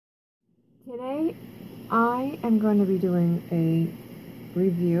Today I am going to be doing a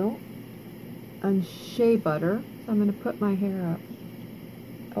review on shea butter. So I'm going to put my hair up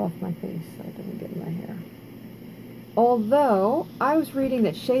off my face so it doesn't get in my hair. Although I was reading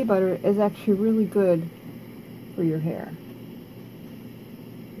that shea butter is actually really good for your hair.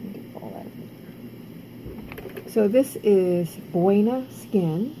 Let me get all that in there. So this is Buena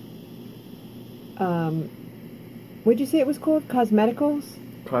Skin. What'd you say it was called? Cosmeticals?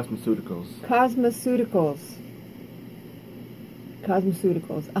 Cosmeceuticals.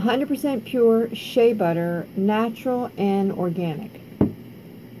 Cosmeceuticals. 100% pure shea butter, natural and organic.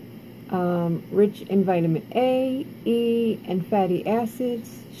 Rich in vitamin A, E, and fatty acids.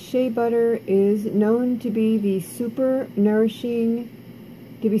 Shea butter is known to be super nourishing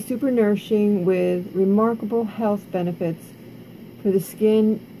with remarkable health benefits for the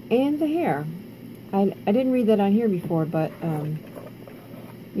skin and the hair. I didn't read that on here before, but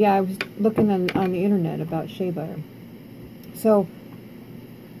yeah, I was looking on the internet about shea butter. So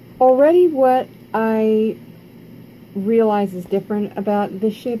already what I realize is different about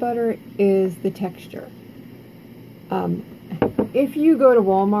this shea butter is the texture. If you go to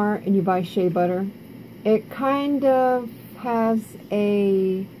Walmart and you buy shea butter, it kind of has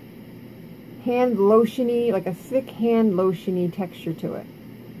a hand lotiony, like a thick hand lotiony texture to it.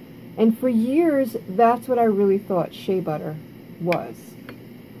 And for years, that's what I really thought shea butter was.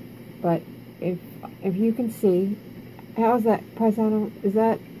 But if you can see, how's that, Paisano? Is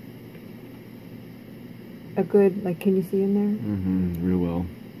that a good, like, can you see in there? Mm-hmm, real well.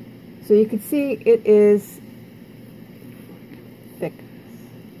 So you can see it is thick.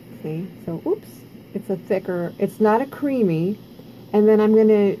 See? So, oops. It's a thicker, it's not a creamy. And then I'm going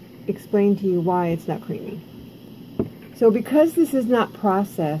to explain to you why it's not creamy. So because this is not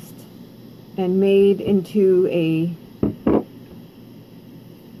processed and made into a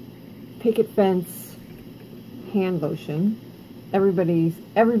picket fence hand lotion, everybody's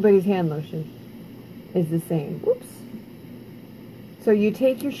hand lotion is the same. Oops. So you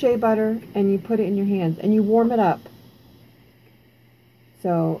take your shea butter and you put it in your hands and you warm it up.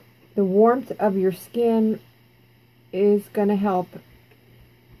 So the warmth of your skin is going to help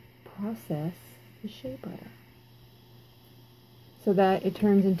process the shea butter so that it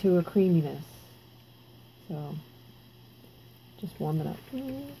turns into a creaminess. So just warm it up.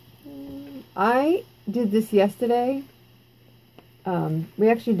 I did this yesterday. We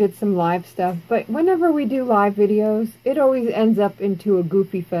actually did some live stuff, but whenever we do live videos, it always ends up into a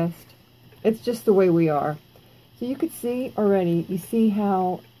goofy fest. It's just the way we are. So you could see already, you see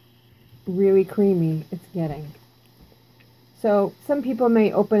how really creamy it's getting. So some people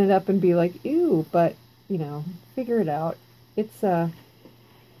may open it up and be like, ew, but, you know, figure it out. It's,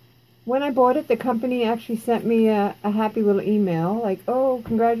 when I bought it, the company actually sent me a happy little email, like, oh,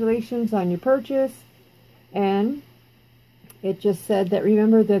 congratulations on your purchase. And it just said that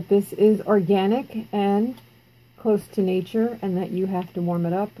remember that this is organic and close to nature and that you have to warm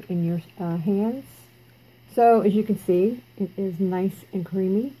it up in your hands. So as you can see, it is nice and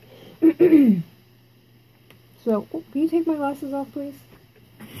creamy. So, oh, can you take my glasses off, please?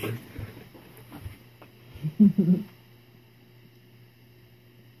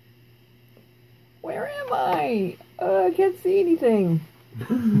 Where am I? I can't see anything.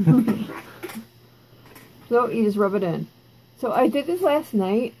 So you just rub it in. So I did this last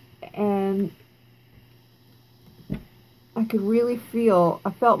night, and I could really feel, I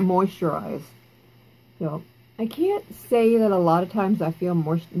felt moisturized. So I can't say that a lot of times I feel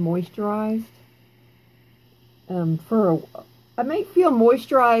moisturized. I might feel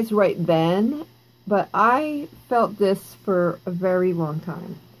moisturized right then, but I felt this for a very long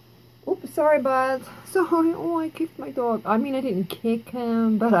time. Oops, sorry, bud. Sorry. Oh, I kicked my dog. I mean, I didn't kick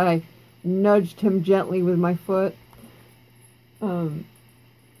him, but I nudged him gently with my foot.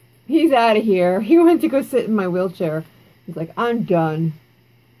 He's out of here. He went to go sit in my wheelchair. He's like, I'm done.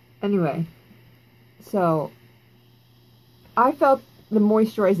 Anyway, so I felt the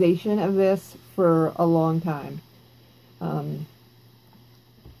moisturization of this for a long time,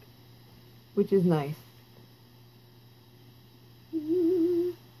 which is nice.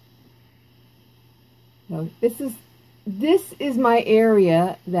 So this is my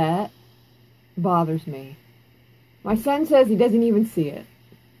area that bothers me. My son says he doesn't even see it.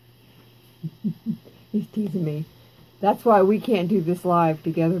 He's teasing me. That's why we can't do this live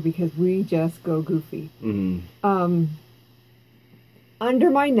together, because we just go goofy. Mm-hmm. Under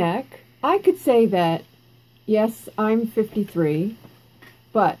my neck, I could say that, yes, I'm 53,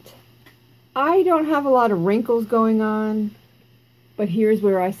 but I don't have a lot of wrinkles going on, but here's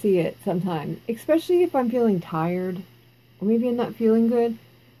where I see it sometimes, especially if I'm feeling tired, or maybe I'm not feeling good.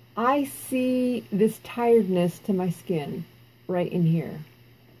 I see this tiredness to my skin right in here.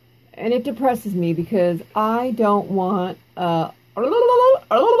 And it depresses me because I don't want, I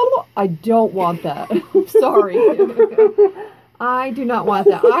don't want that. I'm sorry. I do not want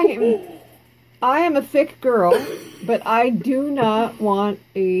that. I am a thick girl, but I do not want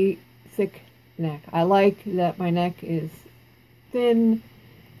a thick neck. I like that my neck is thin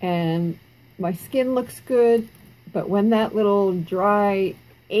and my skin looks good, but when that little dry,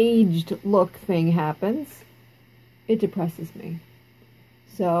 aged look thing happens, it depresses me.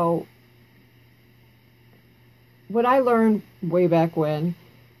 So what I learned way back when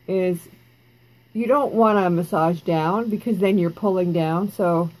is you don't want to massage down because then you're pulling down,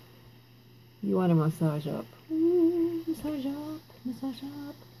 so you want to massage up. Ooh, massage up, massage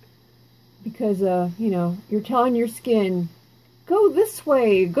up. Because, you know, you're telling your skin, go this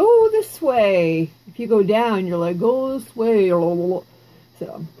way, go this way. If you go down, you're like, go this way.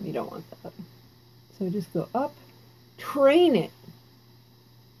 So, you don't want that. So just go up, train it.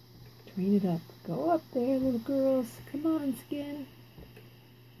 Train it up. Go up there, little girls. Come on, skin.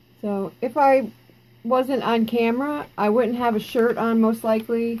 So, if I wasn't on camera, I wouldn't have a shirt on, most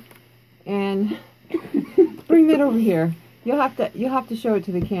likely. And bring that over here. You'll have to show it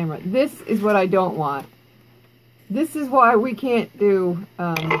to the camera. This is what I don't want. This is why we can't do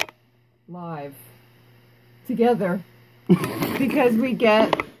live together, because we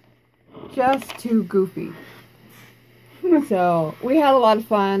get just too goofy. So we had a lot of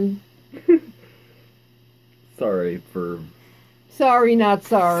fun. Sorry, not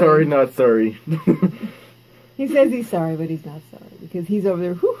sorry. Sorry, not sorry. He says he's sorry, but he's not sorry because he's over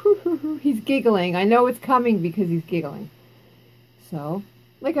there. Hoo, hoo, hoo, hoo. He's giggling. I know it's coming because he's giggling. So,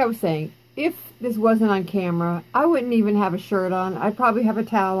 like I was saying, if this wasn't on camera, I wouldn't even have a shirt on. I'd probably have a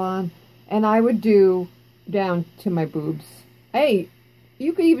towel on, and I would do down to my boobs. Hey,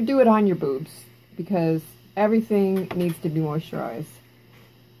 you could even do it on your boobs because everything needs to be moisturized.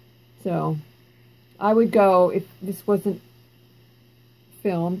 So, I would go, if this wasn't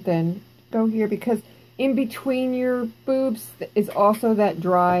filmed, then go here because in between your boobs is also that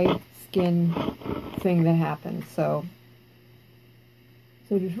dry skin thing that happens. So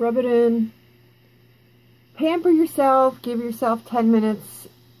just rub it in. Pamper yourself. Give yourself 10 minutes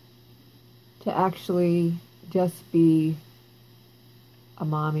to actually just be a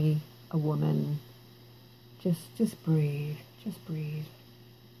mommy, a woman. Just breathe. Just breathe.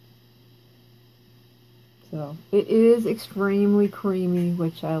 So it is extremely creamy,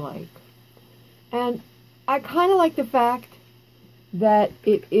 which I like. And I kind of like the fact that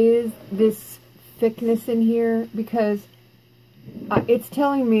it is this thickness in here because it's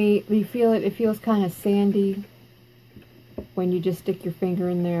telling me, you feel it, it feels kind of sandy when you just stick your finger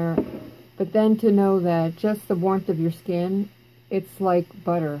in there. But then to know that just the warmth of your skin, it's like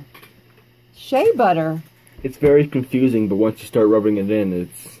butter. Shea butter. It's very confusing, but once you start rubbing it in,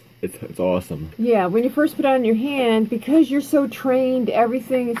 it's awesome. Yeah, when you first put it on your hand, because you're so trained,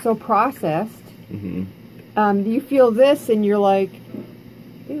 everything is so processed. You feel this and you're like,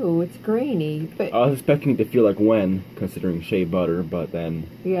 ew, it's grainy. But I was expecting it to feel like Wen, considering shea butter, but then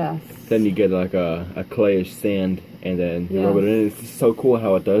then you get like a clayish sand, and then you rub it in. It's so cool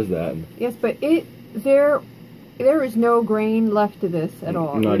how it does that. Yes, but there is no grain left to this at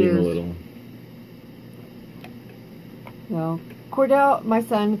all. Not even a little. No. Cordell, my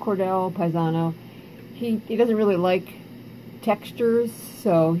son, Cordell Paisano, he doesn't really like textures,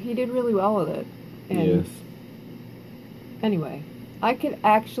 so he did really well with it. And yes. Anyway, I could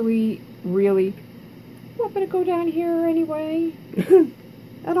actually really... I'm going to go down here anyway.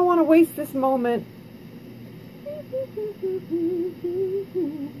 I don't want to waste this moment.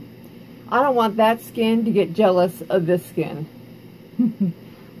 I don't want that skin to get jealous of this skin.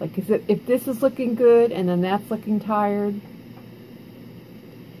 Like, if this is looking good and then that's looking tired...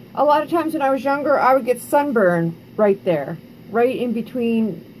 A lot of times when I was younger, I would get sunburn right there, right in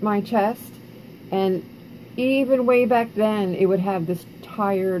between my chest. And even way back then, it would have this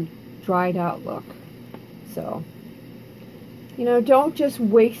tired, dried out look. So, you know, don't just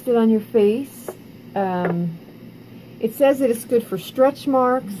waste it on your face. It says that it's good for stretch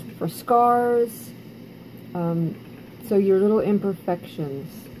marks, for scars, so your little imperfections.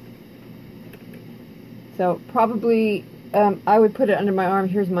 So probably... I would put it under my arm.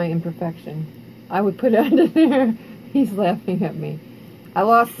 Here's my imperfection. I would put it under there. He's laughing at me. I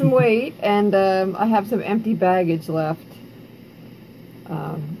lost some weight, and I have some empty baggage left.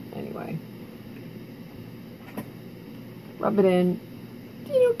 Anyway. Rub it in.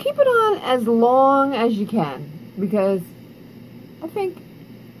 You know, keep it on as long as you can, because I think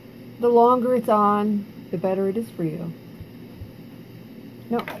the longer it's on, the better it is for you.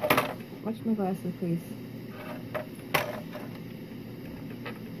 No. Watch my glasses, please.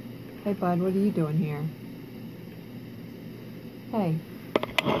 Hey, bud, what are you doing here? Hey.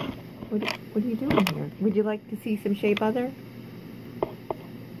 What are you doing here? Would you like to see some shea butter?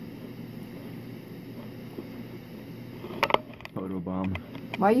 Photobomb.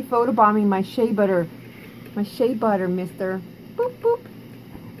 Why are you photobombing my shea butter? My shea butter, mister. Boop, boop.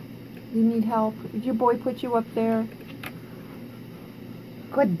 You need help? Did your boy put you up there?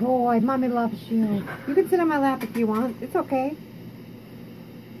 Good boy. Mommy loves you. You can sit on my lap if you want. It's okay.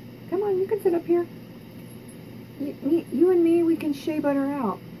 Come on, you can sit up here. You and me, we can shea butter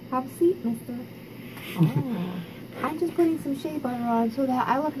out. Have a seat, mister. Oh, I'm just putting some shea butter on so that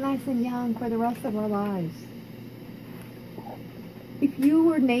I look nice and young for the rest of our lives. If you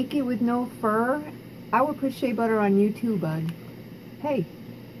were naked with no fur, I would put shea butter on you too, bud. Hey,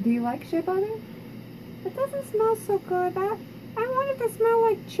 do you like shea butter? It doesn't smell so good. I want it to smell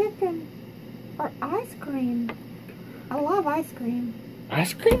like chicken or ice cream. I love ice cream.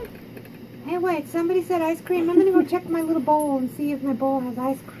 Ice cream? Hey, wait, somebody said ice cream. I'm gonna go check my little bowl and see if my bowl has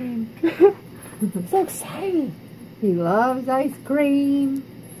ice cream. So exciting. He loves ice cream.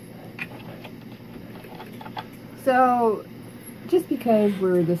 So, just because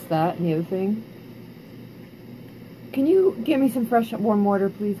we're this, that, and the other thing, can you give me some fresh warm water,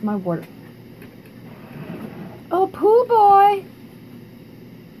 please? My water. Oh, pool boy!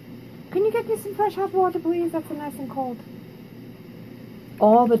 Can you get me some fresh hot water, please? That's nice and cold.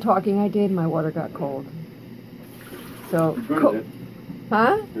 All the talking I did, my water got cold. So, you're good at it.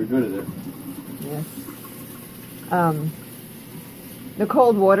 Huh? You're good at it. Yes. The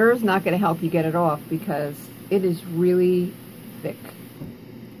cold water is not going to help you get it off because it is really thick.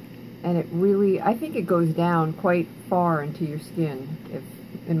 And it really, I think it goes down quite far into your skin,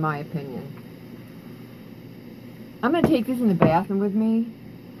 in my opinion. I'm going to take this in the bathroom with me.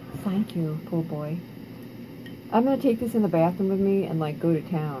 Thank you, pool boy. I'm going to take this in the bathroom with me and, like, go to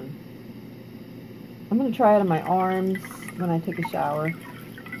town. I'm going to try it on my arms when I take a shower.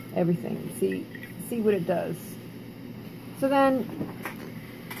 Everything. See what it does. So then,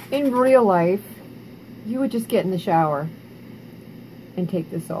 in real life, you would just get in the shower and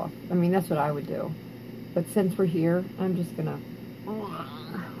take this off. I mean, that's what I would do. But since we're here, I'm just going to...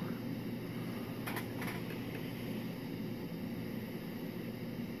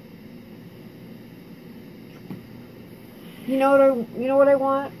 You know what I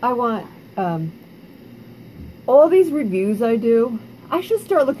want? I want all these reviews I do. I should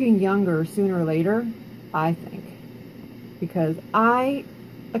start looking younger sooner or later, I think, because like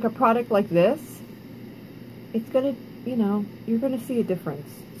a product like this, it's gonna, you're gonna see a difference.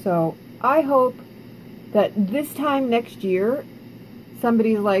 So I hope that this time next year,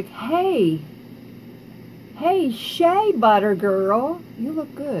 somebody's like, hey, shea butter girl, you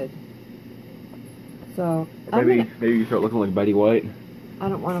look good. So maybe you start looking like Betty White. I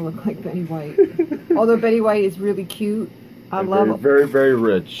don't want to look like Betty White. Although Betty White is really cute. I love very, very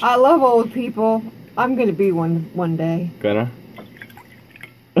rich. I love old people. I'm gonna be one day. Gonna?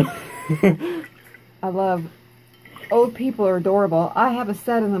 I love old people are adorable. I have a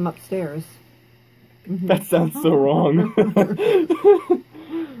set of them upstairs. That sounds so wrong.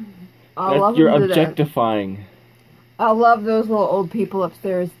 You're objectifying. I love those little old people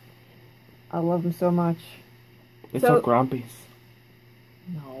upstairs. I love them so much. It's so grumpy.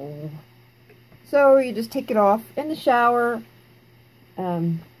 No. So you just take it off in the shower. I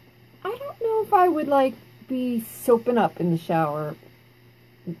don't know if I would be soaping up in the shower.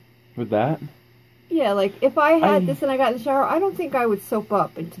 With that? Yeah, like if I had this and I got in the shower, I don't think I would soap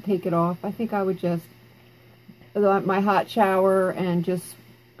up and to take it off. I think I would just my hot shower and just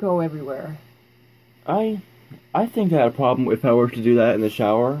go everywhere. I think that a problem if I were to do that in the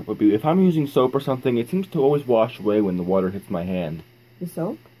shower would be if I'm using soap or something, it seems to always wash away when the water hits my hand. The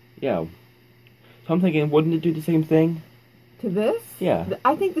soap? Yeah. So I'm thinking, wouldn't it do the same thing? To this? Yeah.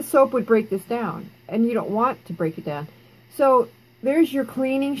 I think the soap would break this down, and you don't want to break it down. So there's your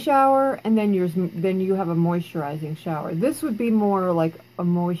cleaning shower, and then you have a moisturizing shower. This would be more like a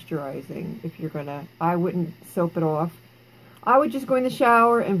moisturizing if you're gonna. I wouldn't soap it off. I would just go in the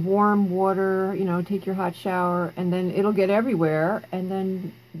shower and warm water, take your hot shower, and then it'll get everywhere, and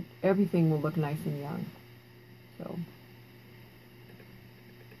then everything will look nice and young.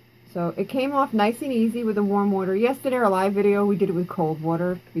 So it came off nice and easy with the warm water. Yesterday, our live video, we did it with cold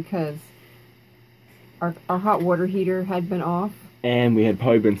water because our hot water heater had been off. And we had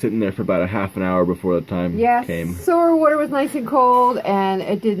probably been sitting there for about a half an hour before the time came. So our water was nice and cold, and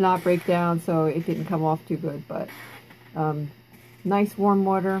it did not break down, so it didn't come off too good, but... nice warm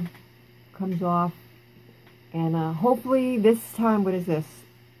water comes off. And hopefully this time, what is this?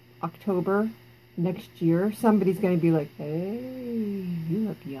 October next year, somebody's going to be like, hey, you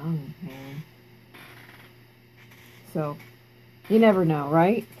look young, man. So, you never know,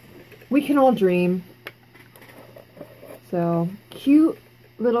 right? We can all dream. So, cute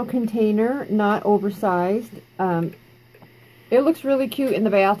little container, not oversized. It looks really cute in the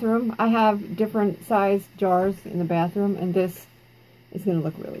bathroom. I have different size jars in the bathroom, and this is going to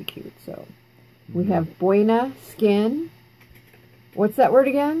look really cute. So, we have Buena Skin. What's that word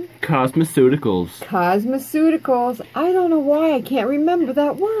again? Cosmeceuticals. Cosmeceuticals. I don't know why I can't remember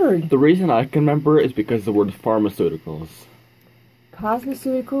that word. The reason I can remember it is because the word is pharmaceuticals.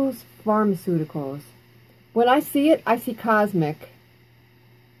 Cosmeceuticals, pharmaceuticals. When I see it, I see cosmic.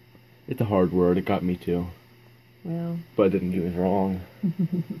 It's a hard word. It got me too. Well. But it didn't do it wrong.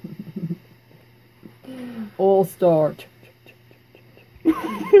 All Star.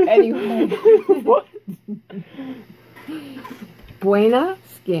 Anyway. What? Buena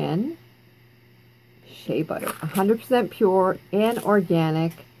Skin Shea Butter. 100% pure and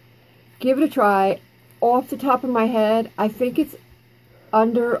organic. Give it a try. Off the top of my head, I think it's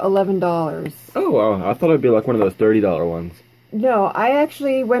under $11. Oh, wow. I thought it'd be like one of those $30 ones. No, I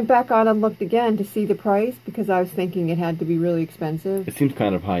actually went back on and looked again to see the price because I was thinking it had to be really expensive. It seems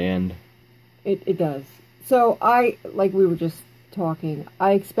kind of high-end. It does. So like we were just talking,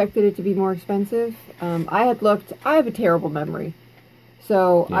 I expected it to be more expensive. I had looked, I have a terrible memory.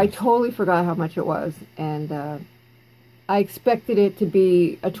 So yes. I totally forgot how much it was. And I expected it to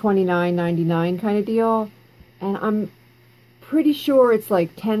be a $29.99 kind of deal. And I'm pretty sure it's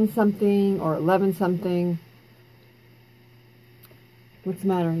like 10 something or 11 something. What's the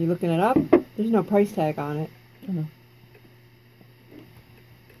matter? Are you looking it up? There's no price tag on it. I don't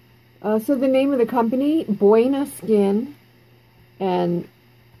know. So the name of the company, Buena Skin. And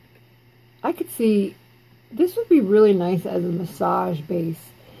I could see this would be really nice as a massage base.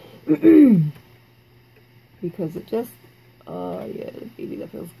 Because it just, oh yeah, baby,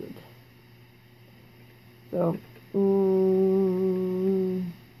 that feels good. So,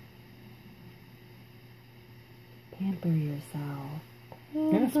 pamper yourself.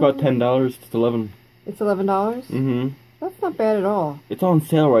 Yeah, it's about $10. It's $11. It's $11? Mm-hmm. That's not bad at all. It's on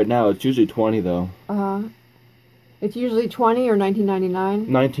sale right now. It's usually $20 though. Uh-huh. It's usually $20 or $19.99?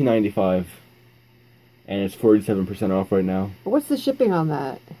 $19.95. And it's 47% off right now. What's the shipping on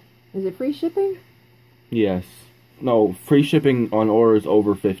that? Is it free shipping? Yes. No, free shipping on orders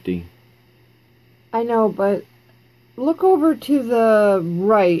over $50. I know, but look over to the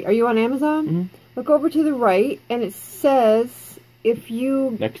right. Are you on Amazon? Mm-hmm. Look over to the right, and it says if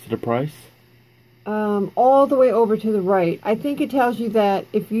you... Next to the price? All the way over to the right. I think it tells you that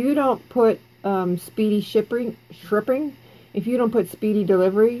if you don't put speedy shipping, if you don't put speedy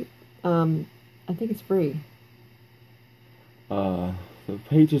delivery, I think it's free. The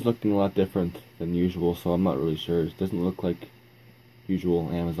page is looking a lot different than usual, so I'm not really sure. It doesn't look like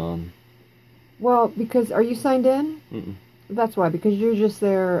usual Amazon. Well, because, are you signed in? Mm-mm. That's why, because you're just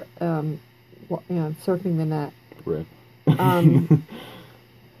there, surfing the net. Rip.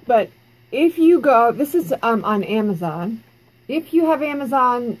 But if you go, this is on Amazon. If you have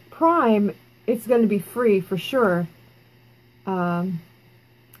Amazon Prime, it's going to be free for sure.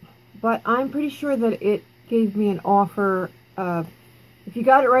 But I'm pretty sure that it gave me an offer of, if you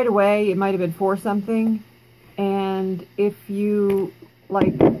got it right away, it might have been $4 something. And if you,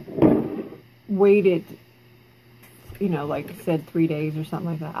 like, waited, like said 3 days or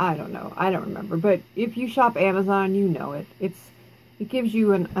something like that. I don't know. I don't remember. But if you shop Amazon, you know it. It gives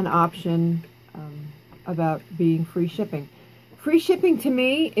you an option about being free shipping. Free shipping to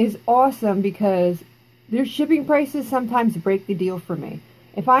me is awesome because their shipping prices sometimes break the deal for me.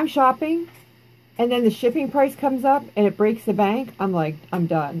 If I'm shopping and then the shipping price comes up and it breaks the bank, I'm like, I'm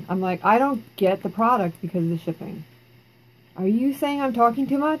done. I'm like, I don't get the product because of the shipping. Are you saying I'm talking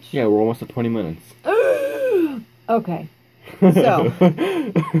too much? Yeah, we're almost at 20 minutes. Okay. So,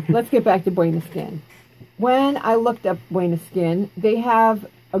 let's get back to Buena Skin. When I looked up Buena Skin, they have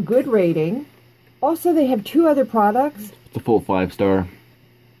a good rating. Also, they have 2 other products. It's a full 5-star.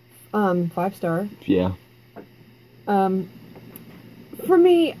 5-star? Yeah. For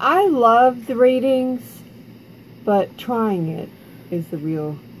me, I love the ratings, but trying it is the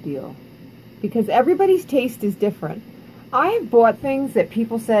real deal. Because everybody's taste is different. I have bought things that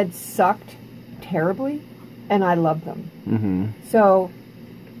people said sucked terribly, and I love them. Mm-hmm. So,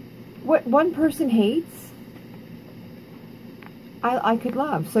 what one person hates, I could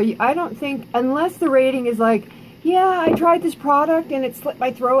love. So I don't think, unless the rating is like, yeah, I tried this product and it slit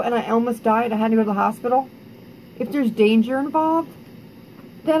my throat and I almost died, I had to go to the hospital. If there's danger involved,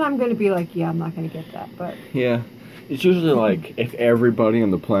 then I'm going to be like, yeah, I'm not going to get that. But yeah, it's usually like if everybody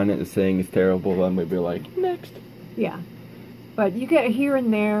on the planet is saying it's terrible, then we'd be like, next. Yeah, but you get here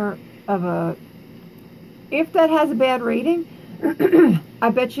and there of a. If that has a bad rating, I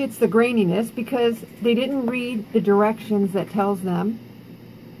bet you it's the graininess because they didn't read the directions that tells them.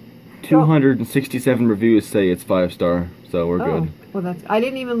 267 reviews say it's 5-star, so we're good. Well, I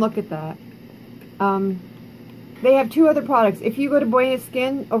didn't even look at that. They have 2 other products. If you go to Buena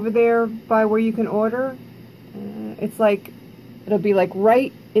Skin over there by where you can order, it's like, it'll be like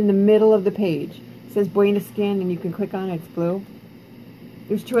right in the middle of the page. It says Buena Skin and you can click on it, it's blue.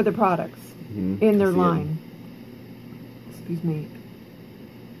 There's 2 other products in their line. Excuse me.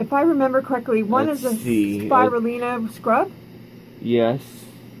 If I remember correctly, one is a spirulina scrub. Yes.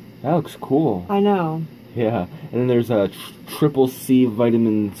 That looks cool. I know. Yeah. And then there's a triple C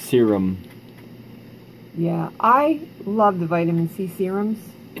vitamin serum. Yeah. I love the vitamin C serums.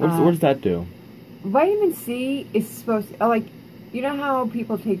 What does that do? Vitamin C is supposed to, like, you know how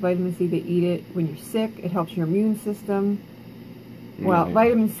people take vitamin C, they eat it when you're sick, it helps your immune system. Well,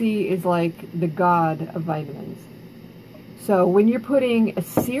 vitamin C is like the god of vitamins. So when you're putting a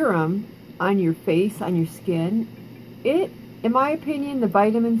serum on your face, on your skin, in my opinion, the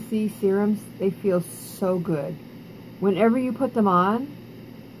vitamin C serums, they feel so good. Whenever you put them on,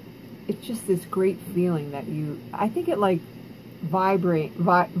 it's just this great feeling that I think it like vibrance.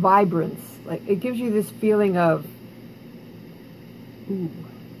 Like it gives you this feeling of,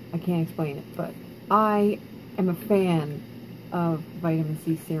 I can't explain it, but I am a fan of vitamin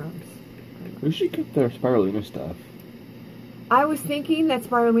C serums. We should get their spirulina stuff. I was thinking that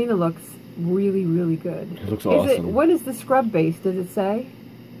spirulina looks really, really good. It looks awesome. What is the scrub base? Does it say?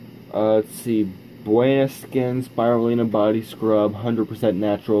 Let's see. Buena Skin Spirulina Body Scrub, 100%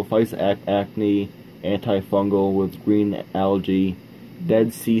 natural, fights acne, antifungal with green algae,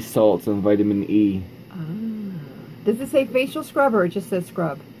 Dead Sea salts, and vitamin E. Does it say facial scrub or it just says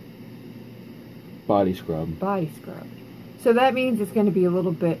scrub? Body scrub. Body scrub. So that means it's going to be a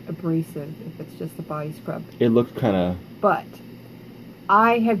little bit abrasive if it's just a body scrub. It looks kind of... But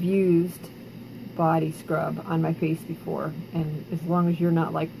I have used body scrub on my face before, and as long as you're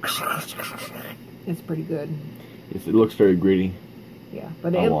not like... It's pretty good. Yes, it looks very greedy. Yeah,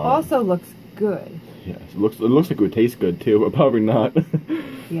 but it also looks good. Yes, it looks like it would taste good too, but probably not.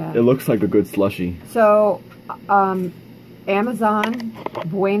 Yeah. It looks like a good slushy. So, Amazon,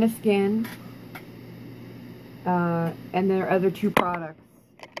 Buena Skin, and their other 2 products.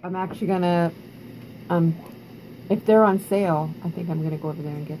 I'm actually gonna, if they're on sale, I think I'm gonna go over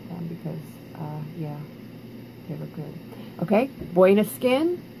there and get them because, yeah, they look good. Okay, Buena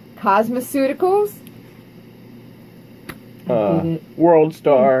Skin, Cosmeceuticals. World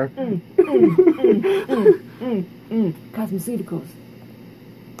Star. Cosmeceuticals.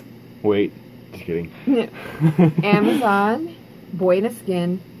 Wait, just kidding. Amazon, Buena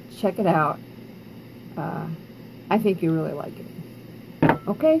Skin, check it out. I think you really like it.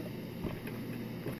 Okay?